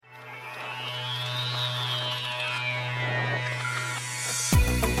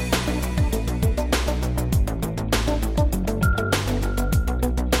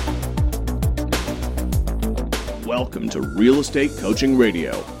to Real Estate Coaching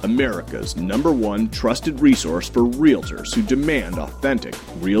Radio, America's #1 trusted resource for realtors who demand authentic,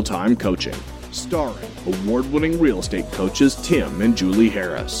 real-time coaching. Starring award-winning real estate coaches Tim and Julie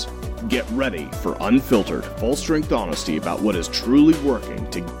Harris. Get ready for unfiltered, full-strength honesty about what is truly working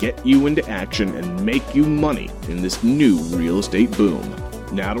to get you into action and make you money in this new real estate boom.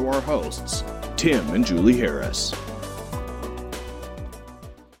 Now to our hosts, Tim and Julie Harris.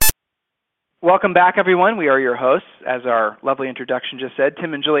 Welcome back, everyone. We are your hosts, as our lovely introduction just said,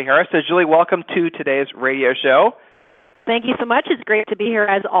 Tim and Julie Harris. So, Julie, welcome to today's radio show. Thank you so much. It's great to be here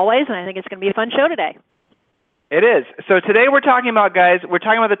as always, and I think it's going to be a fun show today. It is. So today we're talking about, guys,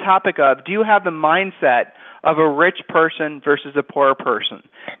 the topic of, do you have the mindset of a rich person versus a poor person?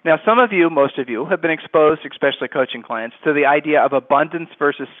 Now, some of you, most of you, have been exposed, especially coaching clients, to the idea of abundance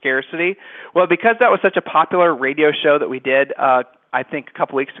versus scarcity. Well, because that was such a popular radio show that we did, I think a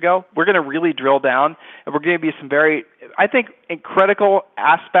couple weeks ago, we're going to really drill down, and we're going to be some very, I think, critical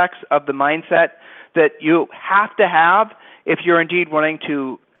aspects of the mindset that you have to have if you're indeed wanting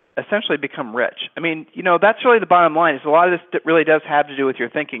to essentially become rich. I mean, you know, that's really the bottom line, is a lot of this really does have to do with your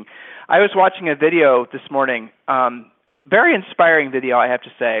thinking. I was watching a video this morning, very inspiring video, I have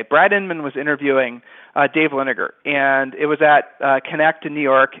to say. Brad Inman was interviewing Dave Liniger, and it was at Connect in New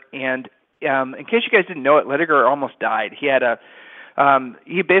York, and in case you guys didn't know it, Liniger almost died. He had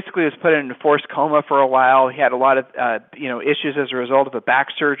he basically was put in a forced coma for a while. He had a lot of, issues as a result of a back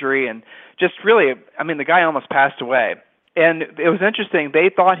surgery, and just really, I mean, the guy almost passed away. And it was interesting. They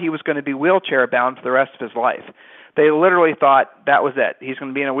thought he was going to be wheelchair bound for the rest of his life. They literally thought that was it. He's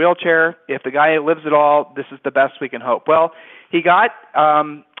going to be in a wheelchair. If the guy lives at all, this is the best we can hope. Well, he got,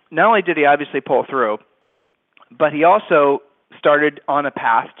 not only did he obviously pull through, but he also started on a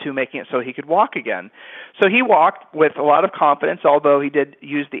path to making it so he could walk again. So he walked with a lot of confidence, although he did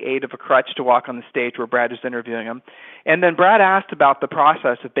use the aid of a crutch to walk on the stage where Brad was interviewing him. And then Brad asked about the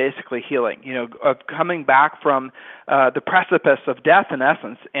process of basically healing, of coming back from the precipice of death, in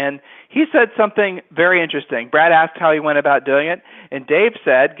essence. And he said something very interesting. Brad asked how he went about doing it, and Dave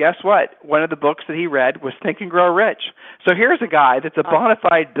said, guess what? One of the books that he read was Think and Grow Rich. So here's a guy that's a bona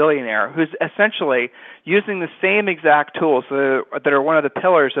fide billionaire who's essentially using the same exact tools that are one of the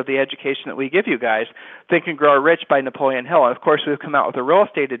pillars of the education that we give you guys, Think and Grow Rich by Napoleon Hill. And of course, we've come out with a real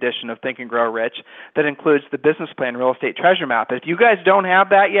estate edition of Think and Grow Rich that includes the business plan real estate treasure map. If you guys don't have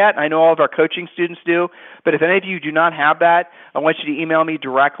that yet, I know all of our coaching students do, but if any of you do not have that, I want you to email me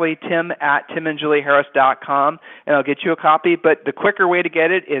directly, tim@timandjulieharris.com, and I'll get you a copy. But the quicker way to get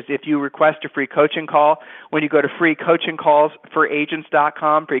it is if you request a free coaching call. When you go to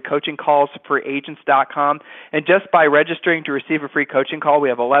freecoachingcallsforagents.com, freecoachingcallsforagents.com, and just by registering to receive a free coaching call, we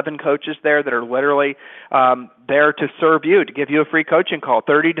have 11 coaches there that are literally there to serve you, to give you a free coaching call,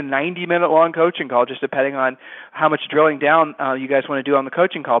 30 to 90-minute long coaching call, just depending on how much drilling down you guys want to do on the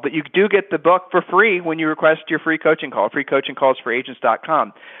coaching call. But you do get the book for free when you request your free coaching call,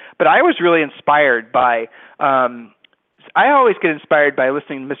 freecoachingcallsforagents.com. But I was really inspired by I always get inspired by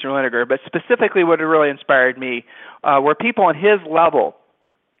listening to Mr. Liniger, but specifically what really inspired me were people on his level.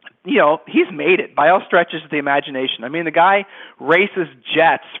 He's made it by all stretches of the imagination. I mean, the guy races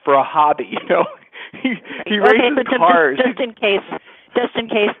jets for a hobby, He races cars. Just in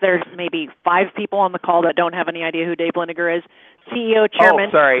case there's maybe 5 people on the call that don't have any idea who Dave Liniger is, CEO,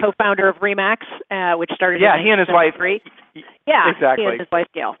 chairman, co-founder of RE/MAX, which started in 1973. He and his wife. Yeah, exactly. He and his wife,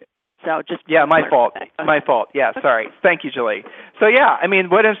 Gail. So just my fault. My fault. Yeah, sorry. Thank you, Julie. So I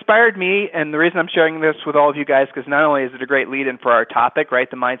mean, what inspired me, and the reason I'm sharing this with all of you guys, because not only is it a great lead-in for our topic, right,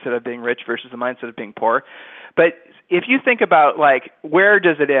 the mindset of being rich versus the mindset of being poor, but if you think about, where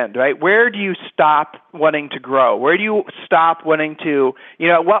does it end, right? Where do you stop wanting to grow? Where do you stop wanting to,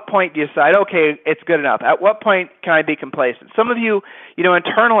 at what point do you decide, okay, it's good enough? At what point can I be complacent? Some of you,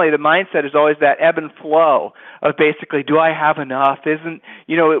 internally the mindset is always that ebb and flow of basically, do I have enough?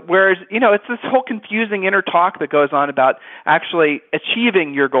 Whereas, it's this whole confusing inner talk that goes on about actually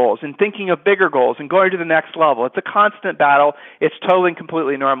achieving your goals and thinking of bigger goals and going to the next level. It's a constant battle. It's totally and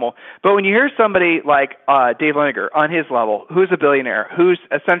completely normal. But when you hear somebody like Dave Liniger on his level, who's a billionaire, who's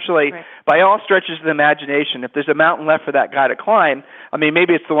essentially, by all stretches of the imagination, if there's a mountain left for that guy to climb, I mean,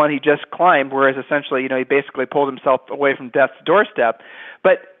 maybe it's the one he just climbed, whereas essentially, he basically pulled himself away from death's doorstep.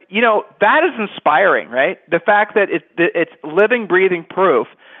 But, that is inspiring, right? The fact that it's living, breathing proof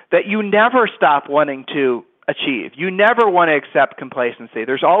that you never stop wanting to achieve. You never want to accept complacency.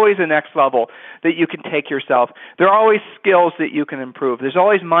 There's always a next level that you can take yourself. There are always skills that you can improve. There's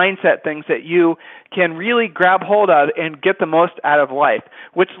always mindset things that you can really grab hold of and get the most out of life,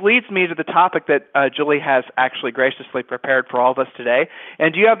 which leads me to the topic that Julie has actually graciously prepared for all of us today.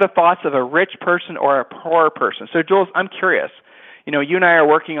 And do you have the thoughts of a rich person or a poor person? So, Jules, I'm curious. You and I are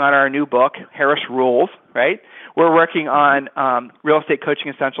working on our new book, Harris Rules, right? We're working on Real Estate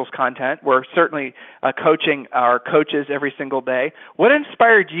Coaching Essentials content. We're certainly coaching our coaches every single day. What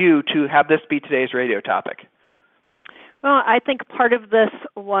inspired you to have this be today's radio topic? Well, I think part of this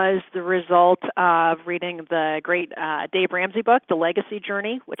was the result of reading the great Dave Ramsey book, The Legacy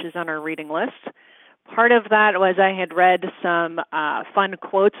Journey, which is on our reading list. Part of that was I had read some fun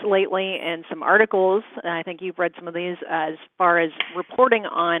quotes lately and some articles, and I think you've read some of these, as far as reporting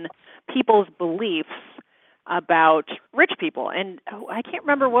on people's beliefs about rich people. And I can't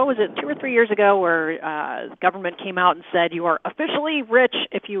remember, what was it, 2 or 3 years ago, where the government came out and said you are officially rich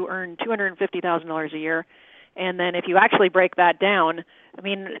if you earn $250,000 a year. And then if you actually break that down, I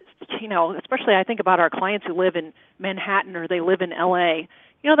mean, especially I think about our clients who live in Manhattan or they live in L.A.,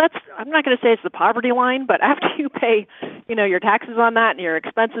 that's, I'm not going to say it's the poverty line, but after you pay, your taxes on that and your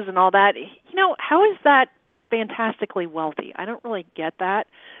expenses and all that, how is that fantastically wealthy? I don't really get that.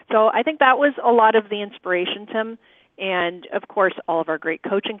 So I think that was a lot of the inspiration, Tim. And, of course, all of our great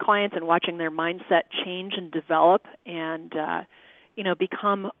coaching clients and watching their mindset change and develop and,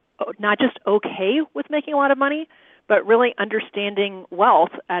 become not just okay with making a lot of money, but really understanding wealth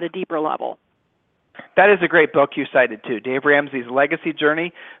at a deeper level. That is a great book you cited, too. Dave Ramsey's Legacy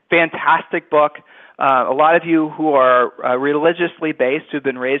Journey, fantastic book. A lot of you who are religiously based, who've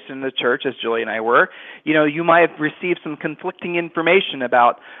been raised in the church, as Julie and I were, you might have received some conflicting information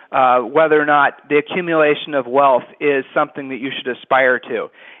about whether or not the accumulation of wealth is something that you should aspire to.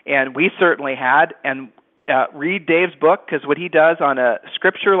 And we certainly had, and read Dave's book, because what he does on a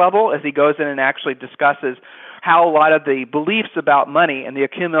scripture level is he goes in and actually discusses how a lot of the beliefs about money and the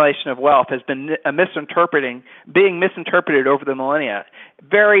accumulation of wealth has been being misinterpreted over the millennia.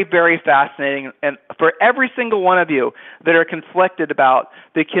 Very, very fascinating. And for every single one of you that are conflicted about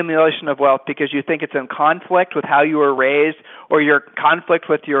the accumulation of wealth because you think it's in conflict with how you were raised, or your conflict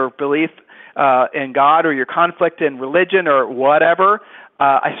with your belief in God, or your conflict in religion, or whatever,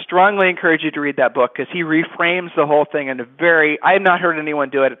 I strongly encourage you to read that book, because he reframes the whole thing in I have not heard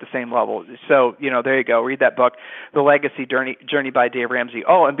anyone do it at the same level. So, there you go. Read that book, The Legacy Journey by Dave Ramsey.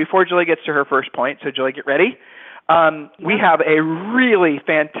 Oh, and before Julie gets to her first point, so Julie, get ready. We have a really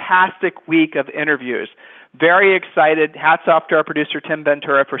fantastic week of interviews. Very excited. Hats off to our producer, Tim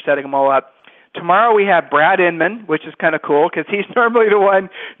Ventura, for setting them all up. Tomorrow we have Brad Inman, which is kind of cool because he's normally the one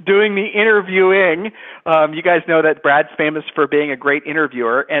doing the interviewing. You guys know that Brad's famous for being a great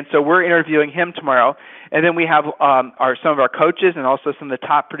interviewer, and so we're interviewing him tomorrow. And then we have some of our coaches and also some of the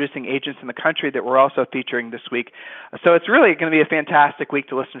top producing agents in the country that we're also featuring this week. So it's really going to be a fantastic week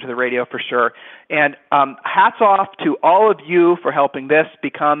to listen to the radio for sure. And hats off to all of you for helping this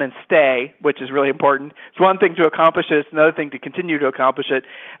become and stay, which is really important. It's one thing to accomplish it. It's another thing to continue to accomplish it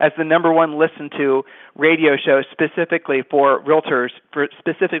as the number one listened to radio show specifically for realtors,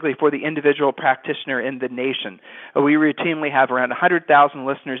 specifically for the individual practitioner in the nation. We routinely have around 100,000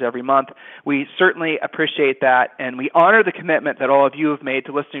 listeners every month. We certainly appreciate that, and we honor the commitment that all of you have made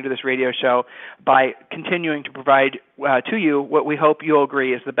to listening to this radio show by continuing to provide to you what we hope you'll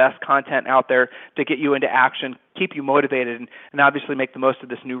agree is the best content out there to get you into action, keep you motivated, and obviously make the most of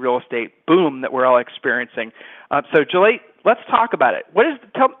this new real estate boom that we're all experiencing. So, Julie, let's talk about it.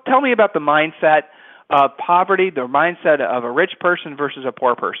 Tell me about the mindset of poverty, the mindset of a rich person versus a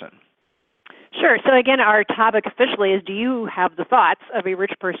poor person. Sure. So again, our topic officially is, do you have the thoughts of a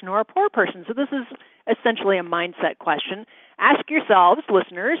rich person or a poor person? So this is essentially a mindset question. Ask yourselves,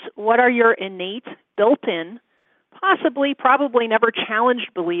 listeners, what are your innate, built-in, probably never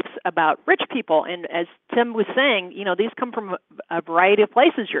challenged beliefs about rich people? And as Tim was saying, these come from a variety of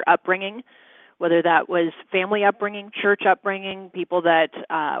places, your upbringing, whether that was family upbringing, church upbringing, people that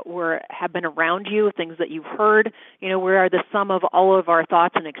have been around you, things that you've heard. We are the sum of all of our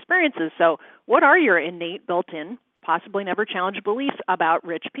thoughts and experiences. So what are your innate, built-in, possibly never challenged beliefs about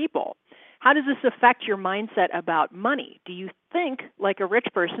rich people? How does this affect your mindset about money? Do you think like a rich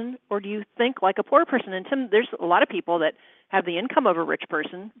person, or do you think like a poor person? And Tim, there's a lot of people that have the income of a rich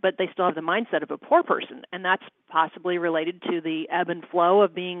person, but they still have the mindset of a poor person, and that's possibly related to the ebb and flow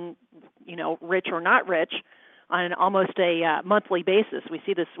of being, rich or not rich on almost a monthly basis. We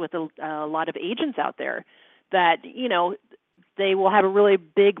see this with a lot of agents out there that, they will have a really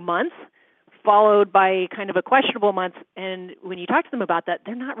big month, followed by kind of a questionable month. And when you talk to them about that,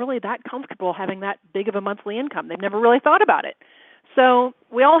 they're not really that comfortable having that big of a monthly income. They've never really thought about it. So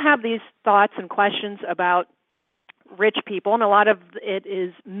we all have these thoughts and questions about rich people, and a lot of it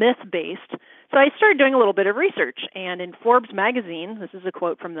is myth-based. So I started doing a little bit of research, and in Forbes magazine, this is a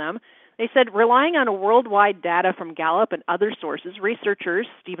quote from them, they said, relying on a worldwide data from Gallup and other sources, researchers,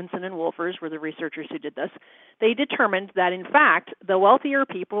 Stevenson and Wolfers were the researchers who did this, they determined that, in fact, the wealthier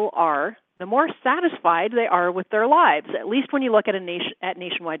people are, the more satisfied they are with their lives, at least when you look at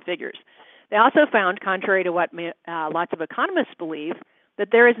nationwide figures. They also found, contrary to what lots of economists believe, that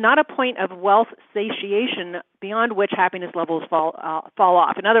there is not a point of wealth satiation beyond which happiness levels fall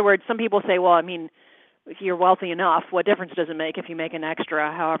off. In other words, some people say, well, I mean, if you're wealthy enough, what difference does it make if you make an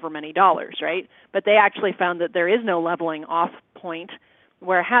extra however many dollars, right? But they actually found that there is no leveling off point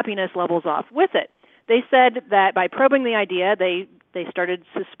where happiness levels off with it. They said that by probing the idea, they started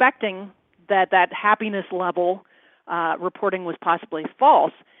suspecting that happiness level reporting was possibly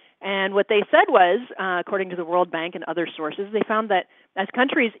false. And what they said was, according to the World Bank and other sources, they found that as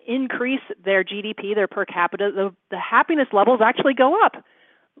countries increase their GDP, their per capita, the happiness levels actually go up.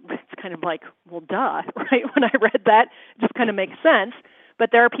 It's kind of like, well, duh, right? When I read that, it just kind of makes sense. But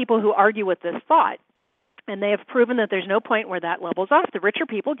there are people who argue with this thought. And they have proven that there's no point where that levels off. The richer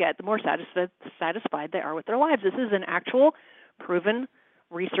people get, the more satisfied they are with their lives. This is an actual, proven,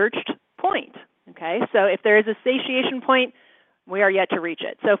 researched point. Okay, so if there is a satiation point, we are yet to reach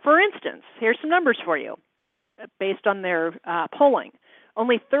it. So, for instance, here's some numbers for you based on their polling.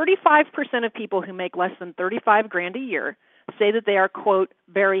 Only 35% of people who make less than $35,000 a year say that they are, quote,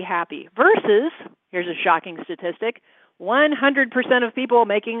 very happy, versus, here's a shocking statistic, 100% of people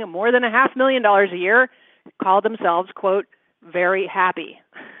making more than $500,000 a year call themselves, quote, very happy.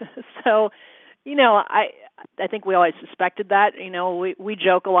 So, you know, I think we always suspected that. You know, we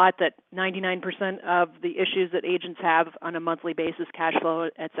joke a lot that 99% of the issues that agents have on a monthly basis, cash flow,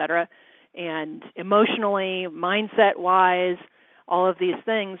 et cetera, and emotionally, mindset-wise, all of these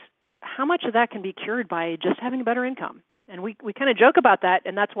things, how much of that can be cured by just having a better income? And we kind of joke about that,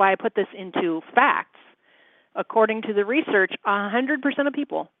 and that's why I put this into facts. According to the research, 100% of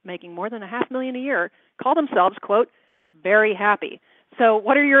people making more than $500,000 a year call themselves, quote, very happy. So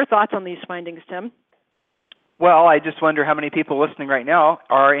what are your thoughts on these findings, Tim? Well, I just wonder how many people listening right now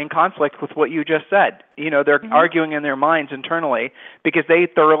are in conflict with what you just said. You know, they're arguing in their minds internally because they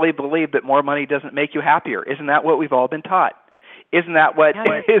thoroughly believe that more money doesn't make you happier. Isn't that what we've all been taught? Isn't that what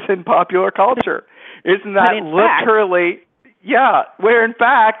is in popular culture? Isn't that literally, where in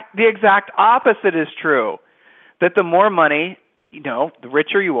fact the exact opposite is true, that the more money, you know, the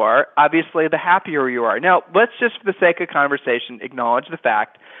richer you are, obviously the happier you are. Now, let's just for the sake of conversation acknowledge the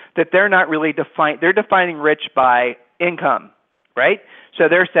fact that they're not really they're defining rich by income, right? So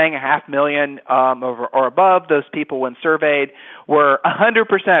they're saying $500,000 or above. Those people, when surveyed, were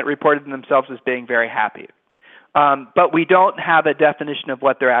 100% reported themselves as being very happy. But we don't have a definition of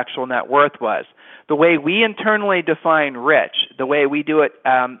what their actual net worth was. The way we internally define rich, the way we do it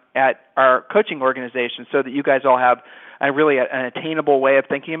at our coaching organization so that you guys all have an attainable way of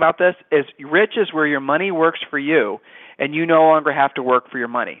thinking about this, is rich is where your money works for you and you no longer have to work for your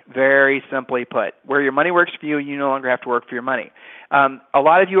money. Very simply put, where your money works for you, you no longer have to work for your money. A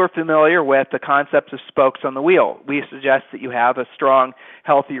lot of you are familiar with the concepts of spokes on the wheel. We suggest that you have a strong,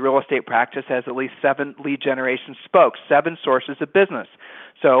 healthy real estate practice has at least 7 lead generation spokes, 7 sources of business.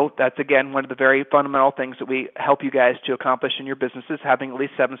 So that's, again, one of the very fundamental things that we help you guys to accomplish in your businesses, having at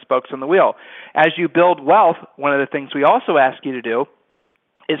least 7 spokes on the wheel. As you build wealth, one of the things we also ask you to do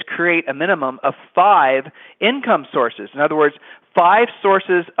is create a minimum of 5 income sources. In other words, 5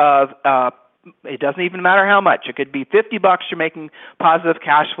 sources of it doesn't even matter how much. It could be $50 you're making positive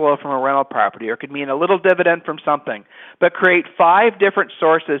cash flow from a rental property, or it could mean a little dividend from something. But create 5 different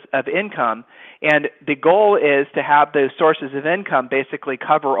sources of income, and the goal is to have those sources of income basically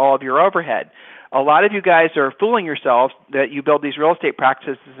cover all of your overhead. A lot of you guys are fooling yourselves that you build these real estate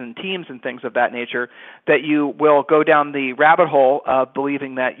practices and teams and things of that nature, that you will go down the rabbit hole of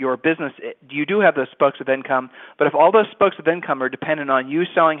believing that your business, you do have those spokes of income, but if all those spokes of income are dependent on you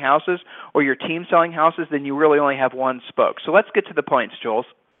selling houses or your team selling houses, then you really only have one spoke. So let's get to the points, Jules.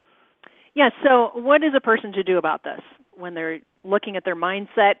 Yeah, so what is a person to do about this when they're looking at their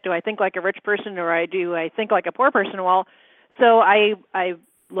mindset? Do I think like a rich person or do I think like a poor person? Well, so I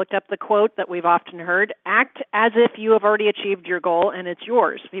looked up the quote that we've often heard, act as if you have already achieved your goal and it's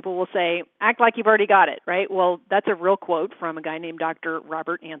yours. People will say, act like you've already got it, right? Well, that's a real quote from a guy named Dr.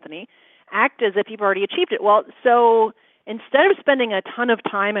 Robert Anthony. Act as if you've already achieved it. Well, so instead of spending a ton of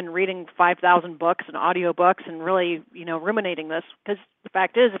time and reading 5,000 books and audiobooks and really, ruminating this, because the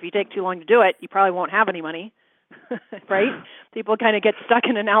fact is, if you take too long to do it, you probably won't have any money, right? People kind of get stuck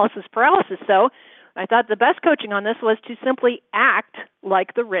in analysis paralysis. So I thought the best coaching on this was to simply act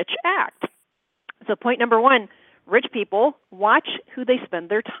like the rich act. So point number one, rich people watch who they spend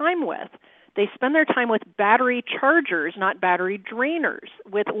their time with. They spend their time with battery chargers, not battery drainers,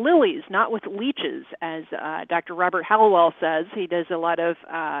 with lilies, not with leeches, as Dr. Robert Hallowell says. He does a lot of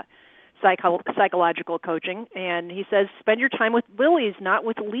psychological coaching, and he says, spend your time with lilies, not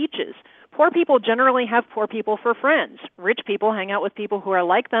with leeches. Poor people generally have poor people for friends. Rich people hang out with people who are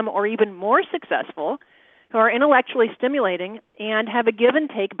like them or even more successful, who are intellectually stimulating and have a give and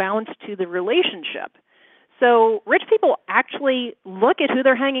take balance to the relationship. So rich people actually look at who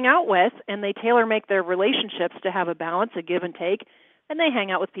they're hanging out with, and they tailor-make their relationships to have a balance, a give and take, and they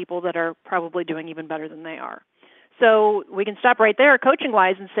hang out with people that are probably doing even better than they are. So we can stop right there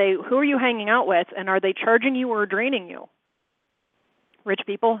coaching-wise and say, who are you hanging out with, and are they charging you or draining you? Rich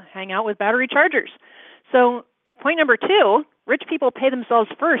people hang out with battery chargers. So point number two, rich people pay themselves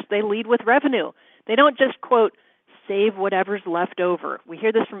first. They lead with revenue. They don't just, quote, save whatever's left over. We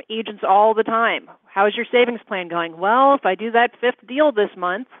hear this from agents all the time. How's your savings plan going? Well, if I do that fifth deal this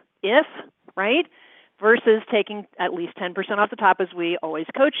month, right? Versus taking at least 10% off the top, as we always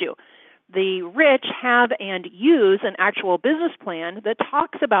coach you. The rich have and use an actual business plan that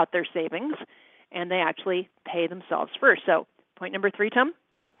talks about their savings, and they actually pay themselves first. So point number three, Tim?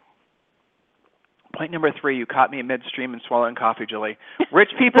 Point number three, you caught me midstream and swallowing coffee, Julie. Rich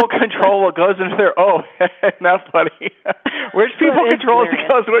people control what goes into their, that's funny. Rich people control what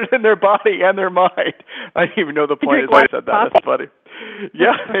goes within their body and their mind. I didn't even know the point as I said that. That's funny.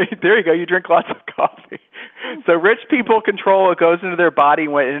 Yeah, there you go. You drink lots of coffee. So rich people control what goes into their body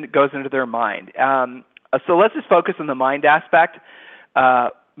and it goes into their mind. So let's just focus on the mind aspect.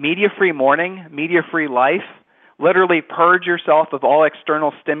 Media-free morning, media-free life. Literally purge yourself of all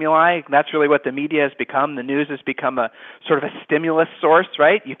external stimuli. That's really what the media has become. The news has become a sort of a stimulus source,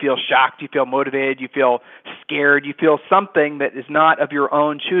 right? You feel shocked, you feel motivated, you feel scared, you feel something that is not of your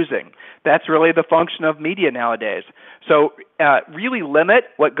own choosing. That's really the function of media nowadays. So really limit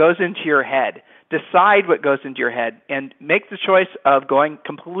what goes into your head. Decide what goes into your head and make the choice of going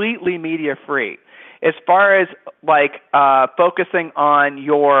completely media-free. As far as focusing on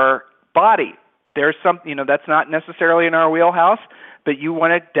your body, there's some, that's not necessarily in our wheelhouse, but you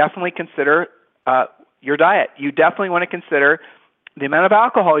want to definitely consider your diet. You definitely want to consider the amount of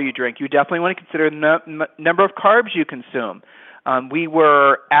alcohol you drink. You definitely want to consider the number of carbs you consume. We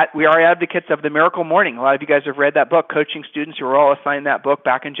are advocates of the Miracle Morning. A lot of you guys have read that book, coaching students who were all assigned that book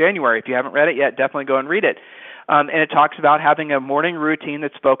back in January. If you haven't read it yet, definitely go and read it. And it talks about having a morning routine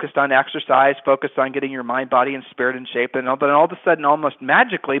that's focused on exercise, focused on getting your mind, body, and spirit in shape. And then all of a sudden, almost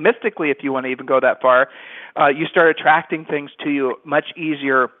magically, mystically, if you want to even go that far, you start attracting things to you much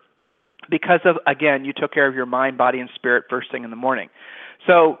easier because of, again, you took care of your mind, body, and spirit first thing in the morning.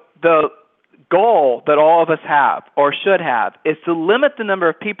 So the goal that all of us have or should have is to limit the number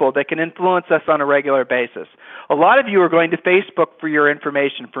of people that can influence us on a regular basis. A lot of you are going to Facebook for your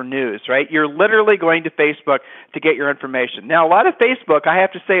information, for news, right? You're literally going to Facebook to get your information. Now, a lot of Facebook, I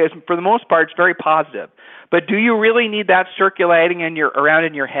have to say, is for the most part, it's very positive. But do you really need that circulating around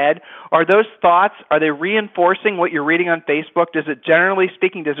in your head? Are those thoughts, are they reinforcing what you're reading on Facebook? Does it, generally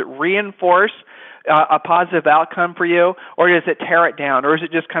speaking, does it reinforce a positive outcome for you, or does it tear it down, or is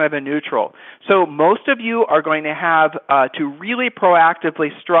it just kind of a neutral? So most of you are going to have to really proactively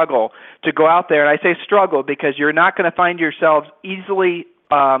struggle to go out there, and I say struggle because you're not going to find yourselves easily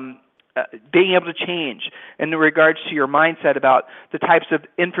being able to change in regards to your mindset about the types of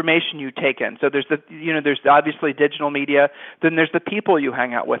information you take in. So there's there's obviously digital media, then there's the people you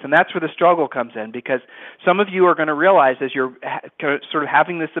hang out with, and that's where the struggle comes in, because some of you are going to realize as you're sort of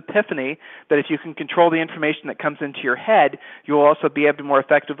having this epiphany that if you can control the information that comes into your head, you'll also be able to more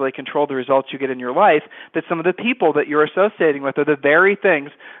effectively control the results you get in your life, that some of the people that you're associating with are the very things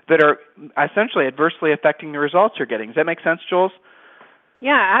that are essentially adversely affecting the results you're getting. Does that make sense, Jules?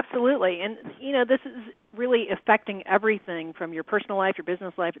 Yeah, absolutely. And, this is really affecting everything from your personal life, your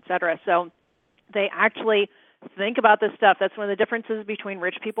business life, et cetera. So they actually think about this stuff. That's one of the differences between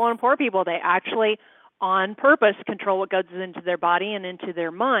rich people and poor people. They actually, on purpose, control what goes into their body and into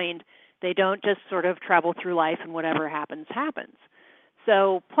their mind. They don't just sort of travel through life and whatever happens, happens.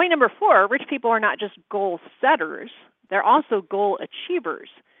 So point number 4, rich people are not just goal setters. They're also goal achievers.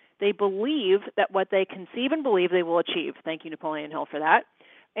 They believe that what they conceive and believe they will achieve. Thank you, Napoleon Hill, for that.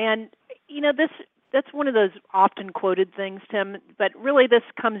 And, that's one of those often quoted things, Tim, but really this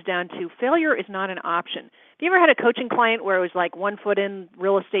comes down to failure is not an option. you ever had a coaching client where it was like 1 foot in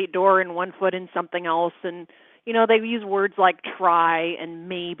real estate door and 1 foot in something else, and they use words like try and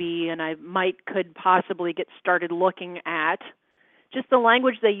maybe and I might, could, possibly get started looking at. Just the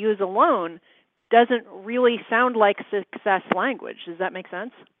language they use alone doesn't really sound like success language. Does that make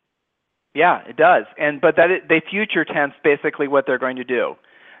sense? Yeah, it does. But they future tense basically what they're going to do.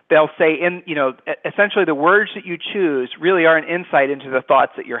 They'll say, essentially the words that you choose really are an insight into the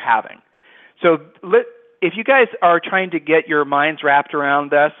thoughts that you're having. So if you guys are trying to get your minds wrapped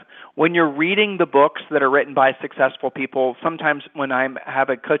around this, when you're reading the books that are written by successful people, sometimes when I have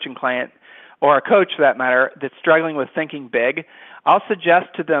a coaching client, or a coach for that matter, that's struggling with thinking big, I'll suggest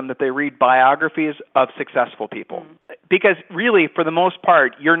to them that they read biographies of successful people. Because really, for the most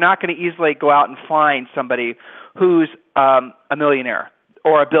part, you're not going to easily go out and find somebody who's a millionaire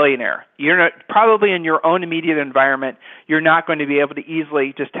or a billionaire. You're not, probably in your own immediate environment, you're not going to be able to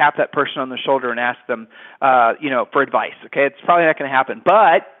easily just tap that person on the shoulder and ask them, for advice. Okay, it's probably not going to happen.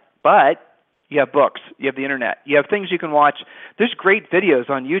 But you have books, you have the internet, you have things you can watch. There's great videos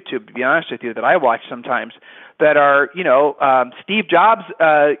on YouTube, to be honest with you, that I watch sometimes that are, Steve Jobs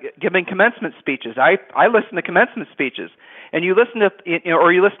giving commencement speeches. I listen to commencement speeches. And you listen to,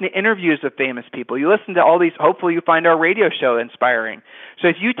 or you listen to interviews of famous people. You listen to all these. Hopefully, you find our radio show inspiring. So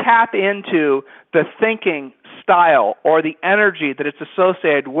if you tap into the thinking style or the energy that it's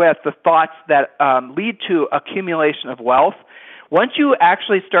associated with the thoughts that lead to accumulation of wealth, once you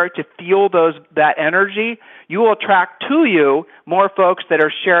actually start to feel that energy, you will attract to you more folks that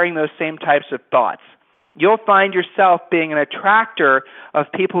are sharing those same types of thoughts. You'll find yourself being an attractor of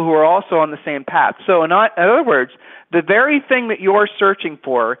people who are also on the same path. So in other words, the very thing that you're searching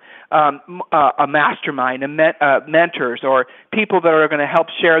for, a mastermind, mentors, or people that are going to help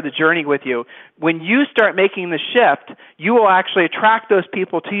share the journey with you, when you start making the shift, you will actually attract those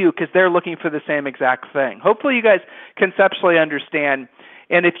people to you because they're looking for the same exact thing. Hopefully you guys conceptually understand.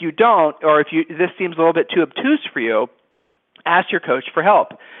 And if you don't, or if this seems a little bit too obtuse for you, ask your coach for help,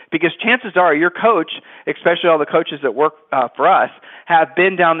 because chances are your coach, especially all the coaches that work for us, have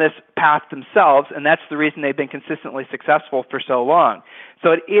been down this path themselves, and that's the reason they've been consistently successful for so long.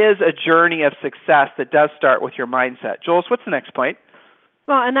 So it is a journey of success that does start with your mindset. Jules, what's the next point?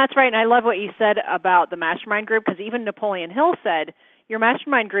 Well, and that's right, and I love what you said about the mastermind group, because even Napoleon Hill said, your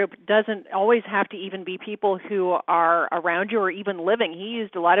mastermind group doesn't always have to even be people who are around you or even living. He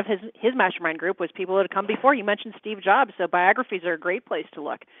used a lot of his mastermind group was people that had come before. You mentioned Steve Jobs, so biographies are a great place to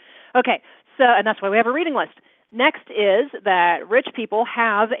look. Okay, so and that's why we have a reading list. Next is that rich people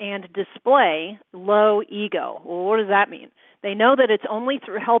have and display low ego. Well, what does that mean? They know that it's only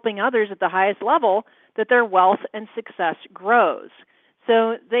through helping others at the highest level that their wealth and success grows.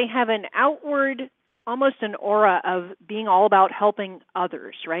 So they have an outward, almost an aura of being all about helping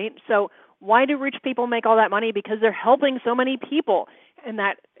others, right? So why do rich people make all that money? Because they're helping so many people. And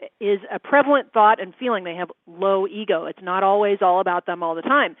that is a prevalent thought and feeling. They have low ego. It's not always all about them all the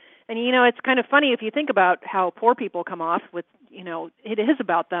time. And, it's kind of funny if you think about how poor people come off with, it is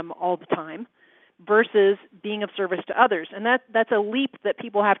about them all the time versus being of service to others. And that's a leap that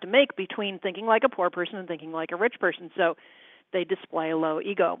people have to make between thinking like a poor person and thinking like a rich person. So they display a low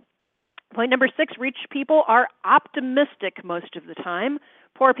ego. Point number 6, rich people are optimistic most of the time.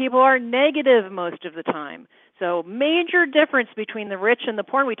 Poor people are negative most of the time. So major difference between the rich and the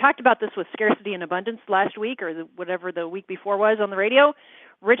poor. And we talked about this with scarcity and abundance last week, or whatever the week before was on the radio.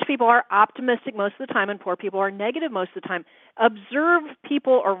 Rich people are optimistic most of the time, and poor people are negative most of the time. Observe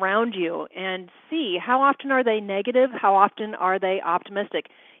people around you and see how often are they negative, how often are they optimistic.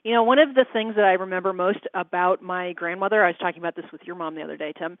 One of the things that I remember most about my grandmother, I was talking about this with your mom the other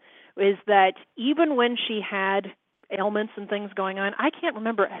day, Tim, is that even when she had ailments and things going on, I can't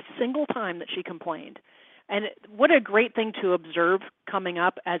remember a single time that she complained. And what a great thing to observe coming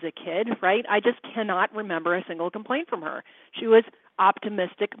up as a kid, right? I just cannot remember a single complaint from her. She was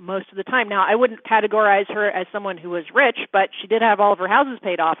optimistic most of the time. Now, I wouldn't categorize her as someone who was rich, but she did have all of her houses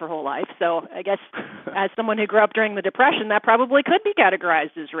paid off her whole life. So I guess as someone who grew up during the Depression, that probably could be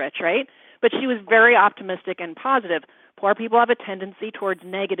categorized as rich, right? But she was very optimistic and positive. Poor people have a tendency towards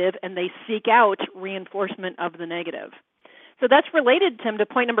negative, and they seek out reinforcement of the negative. So that's related, Tim, to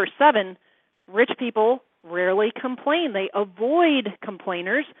point number 7. Rich people rarely complain. They avoid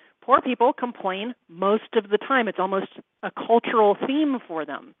complainers. Poor people complain most of the time. It's almost a cultural theme for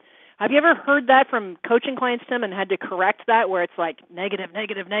them. Have you ever heard that from coaching clients, Tim, and had to correct that where it's like negative,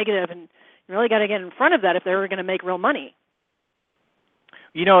 negative, negative, and you really got to get in front of that if they were going to make real money?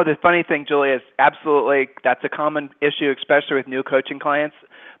 You know, the funny thing, Julie, is absolutely that's a common issue, especially with new coaching clients.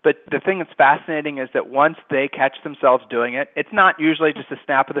 But the thing that's fascinating is that once they catch themselves doing it, it's not usually just a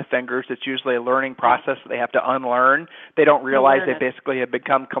snap of the fingers. It's usually a learning process that they have to unlearn. They don't realize they basically have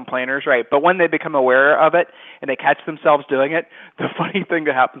become complainers, right? But when they become aware of it and they catch themselves doing it, the funny thing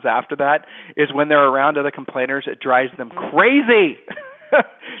that happens after that is when they're around other complainers, it drives them crazy.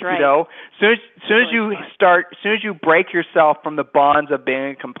 Right. You know, as soon as you break yourself from the bonds of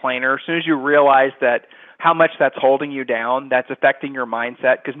being a complainer, as soon as you realize that how much that's holding you down, that's affecting your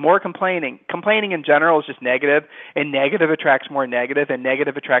mindset, because more complaining in general is just negative, and negative attracts more negative, and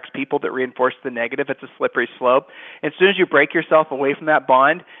negative attracts people that reinforce the negative. It's a slippery slope. And as soon as you break yourself away from that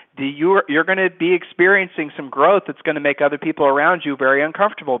bond, you're going to be experiencing some growth that's going to make other people around you very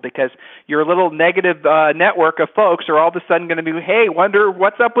uncomfortable, because your little negative network of folks are all of a sudden going to be, hey, wonder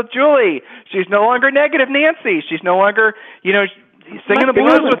what's up with Julie. She's no longer negative Nancy. She's no longer, singing the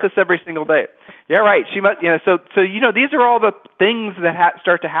blues with us every single day. Yeah, right. She must, So these are all the things that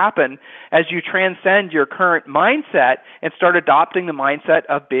start to happen as you transcend your current mindset and start adopting the mindset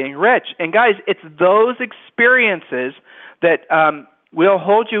of being rich. And guys, it's those experiences that will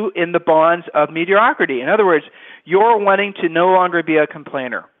hold you in the bonds of mediocrity. In other words, you're wanting to no longer be a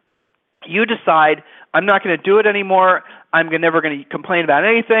complainer. You decide, I'm not going to do it anymore. I'm never going to complain about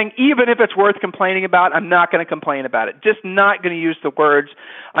anything. Even if it's worth complaining about, I'm not going to complain about it. Just not going to use the words.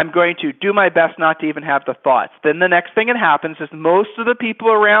 I'm going to do my best not to even have the thoughts. Then the next thing that happens is most of the people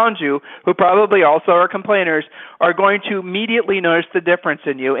around you, who probably also are complainers, are going to immediately notice the difference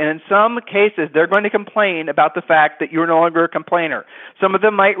in you. And in some cases, they're going to complain about the fact that you're no longer a complainer. Some of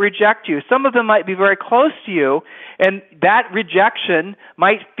them might reject you. Some of them might be very close to you. And that rejection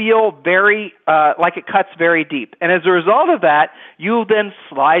might feel very like it cuts very deep. And as a result of that, you'll then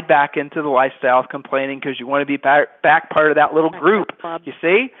slide back into the lifestyle of complaining because you want to be back part of that little group. You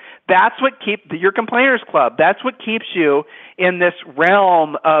see? That's what keeps your complainers club. That's what keeps you in this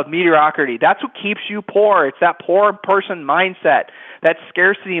realm of mediocrity. That's what keeps you poor. It's that poor person mindset, that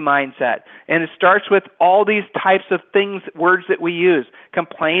scarcity mindset. And it starts with all these types of things, words that we use.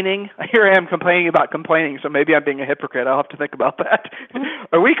 Complaining. Here I am complaining about complaining, so maybe I'm being a hypocrite. I'll have to think about that.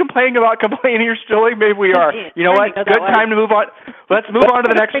 Are we complaining about complaining, Julie? Maybe we are. You know what? Good time to move on. Let's move on to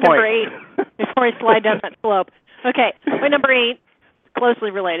the next point. Number 8, before I slide down that slope. Okay, point number 8,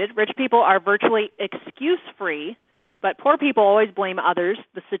 closely related. Rich people are virtually excuse-free, but poor people always blame others,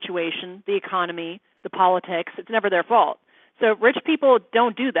 the situation, the economy, the politics. It's never their fault. So rich people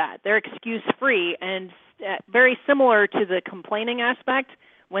don't do that. They're excuse-free, and very similar to the complaining aspect,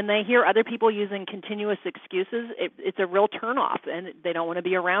 when they hear other people using continuous excuses, it's a real turnoff, and they don't want to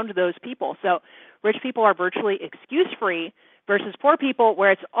be around those people. So rich people are virtually excuse-free versus poor people,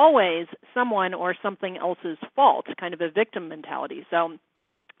 where it's always someone or something else's fault, kind of a victim mentality. So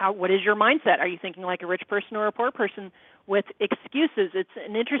what is your mindset? Are you thinking like a rich person or a poor person with excuses? It's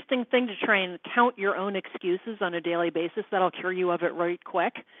an interesting thing to try and count your own excuses on a daily basis. That'll cure you of it right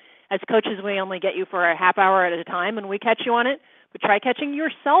quick. As coaches, we only get you for a half hour at a time, and we catch you on it. But try catching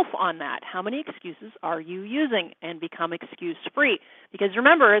yourself on that. How many excuses are you using? And become excuse-free. Because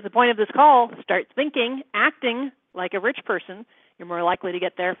remember, the point of this call, start thinking, acting like a rich person. You're more likely to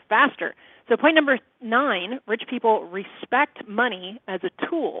get there faster. So point number 9, rich people respect money as a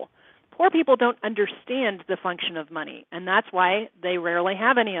tool. Poor people don't understand the function of money, and that's why they rarely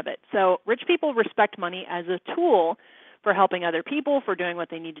have any of it. So rich people respect money as a tool for helping other people, for doing what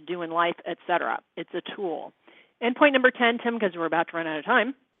they need to do in life, etc. It's a tool. And point number 10, Tim, because we're about to run out of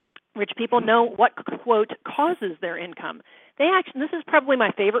time, rich people know what, quote, causes their income. This is probably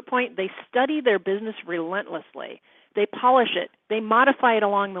my favorite point, they study their business relentlessly. They polish it. They modify it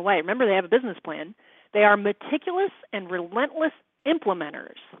along the way. Remember, they have a business plan. They are meticulous and relentless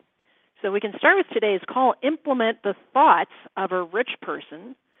implementers. So we can start with today's call, implement the thoughts of a rich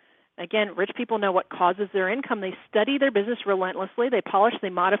person. Again, rich people know what causes their income. They study their business relentlessly. They polish, they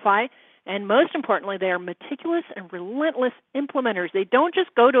modify, and most importantly, they are meticulous and relentless implementers. They don't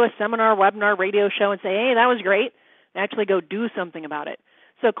just go to a seminar, webinar, radio show and say, hey, that was great. They actually go do something about it.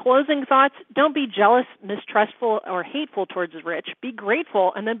 So closing thoughts, don't be jealous, mistrustful, or hateful towards the rich. Be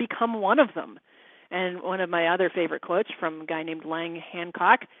grateful and then become one of them. And one of my other favorite quotes from a guy named Lang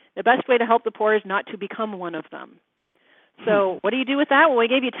Hancock, the best way to help the poor is not to become one of them. So what do you do with that? Well, we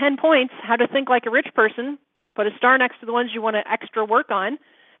gave you 10 points, how to think like a rich person. Put a star next to the ones you want to extra work on,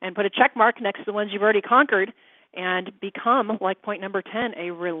 and put a check mark next to the ones you've already conquered, and become, like point number 10, a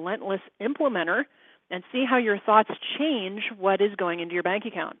relentless implementer, and see how your thoughts change what is going into your bank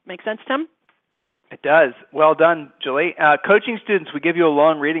account. Make sense, Tim? It does. Well done, Julie. Coaching students, we give you a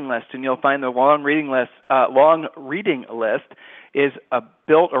long reading list, and you'll find the long reading list is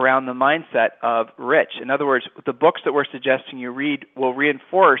built around the mindset of Rich. In other words, the books that we're suggesting you read will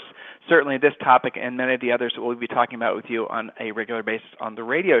reinforce certainly this topic and many of the others that we'll be talking about with you on a regular basis on the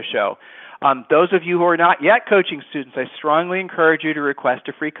radio show. Those of you who are not yet coaching students, I strongly encourage you to request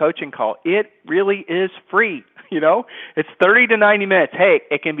a free coaching call. It really is free. It's 30 to 90 minutes. Hey,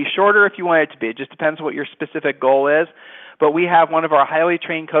 it can be shorter if you want it to be. It just depends what your specific goal is. But we have one of our highly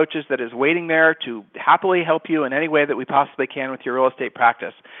trained coaches that is waiting there to happily help you in any way that we possibly can with your real estate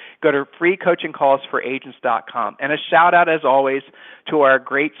practice. Go to freecoachingcallsforagents.com. And a shout out, as always, to our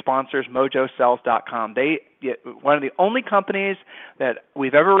great sponsors, mojosells.com. One of the only companies that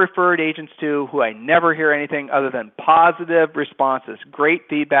we've ever referred agents to who I never hear anything other than positive responses, great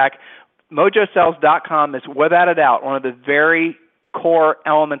feedback. mojosells.com is, without a doubt, one of the very core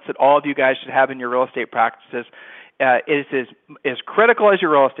elements that all of you guys should have in your real estate practices. Is as critical as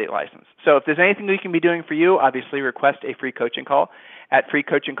your real estate license. So if there's anything we can be doing for you, obviously request a free coaching call at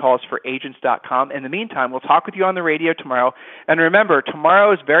freecoachingcallsforagents.com. In the meantime, we'll talk with you on the radio tomorrow. And remember,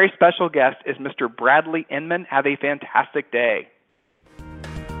 tomorrow's very special guest is Mr. Bradley Inman. Have a fantastic day.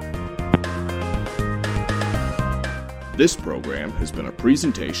 This program has been a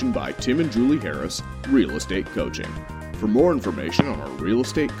presentation by Tim and Julie Harris, Real Estate Coaching. For more information on our real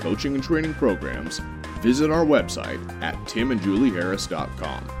estate coaching and training programs, visit our website at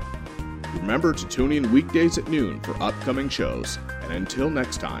timandjulieharris.com. Remember to tune in weekdays at noon for upcoming shows. And until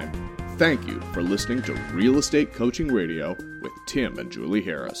next time, thank you for listening to Real Estate Coaching Radio with Tim and Julie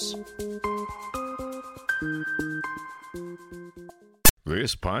Harris.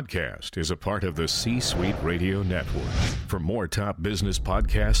 This podcast is a part of the C-Suite Radio Network. For more top business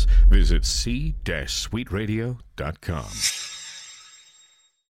podcasts, visit c-suiteradio.com.